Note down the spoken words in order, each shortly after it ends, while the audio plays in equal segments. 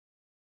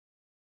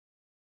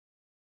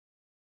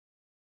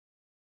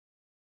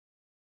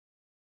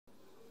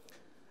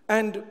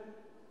And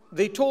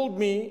they told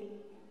me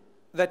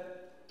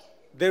that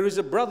there is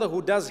a brother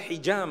who does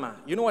hijama.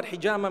 You know what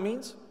hijama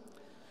means?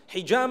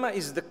 Hijama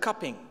is the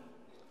cupping.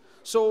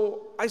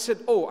 So I said,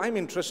 oh, I'm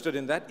interested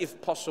in that,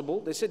 if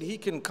possible. They said, he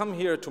can come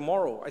here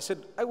tomorrow. I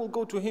said, I will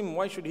go to him.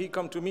 Why should he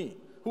come to me?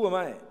 Who am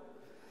I?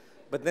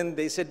 But then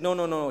they said, no,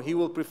 no, no, he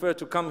will prefer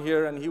to come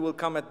here and he will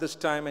come at this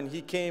time. And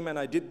he came and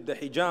I did the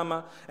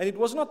hijama. And it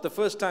was not the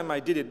first time I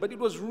did it, but it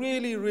was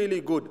really,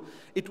 really good.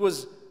 It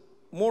was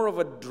more of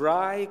a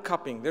dry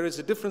cupping. There is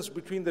a difference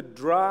between the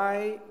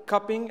dry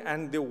cupping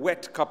and the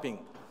wet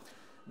cupping.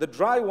 The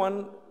dry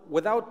one,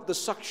 without the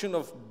suction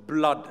of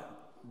blood,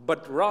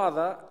 but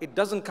rather it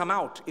doesn't come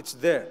out, it's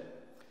there.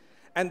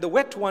 And the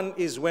wet one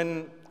is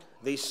when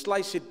they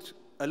slice it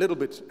a little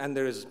bit and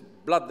there is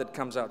blood that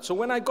comes out. So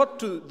when I got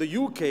to the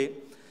UK,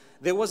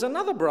 there was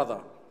another brother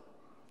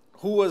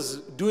who was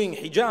doing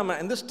hijama,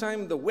 and this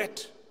time the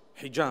wet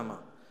hijama.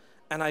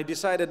 And I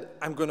decided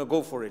I'm going to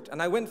go for it.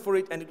 And I went for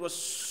it, and it was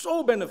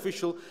so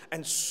beneficial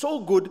and so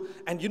good.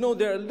 And you know,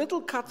 there are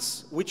little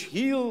cuts which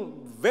heal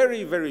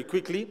very, very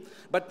quickly,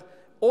 but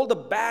all the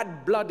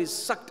bad blood is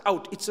sucked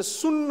out. It's a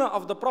sunnah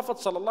of the Prophet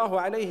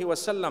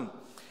ﷺ.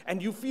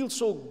 And you feel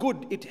so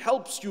good. It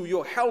helps you,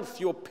 your health,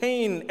 your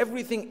pain,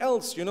 everything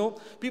else, you know.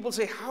 People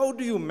say, how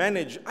do you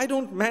manage? I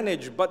don't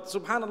manage, but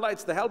subhanAllah,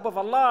 it's the help of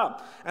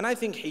Allah. And I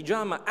think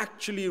hijama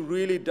actually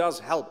really does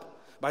help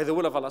by the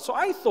will of Allah. So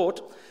I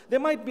thought there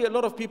might be a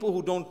lot of people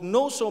who don't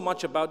know so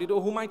much about it,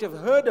 or who might have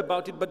heard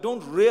about it but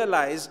don't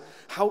realize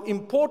how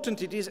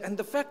important it is, and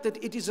the fact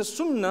that it is a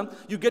sunnah,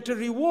 you get a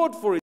reward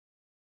for it.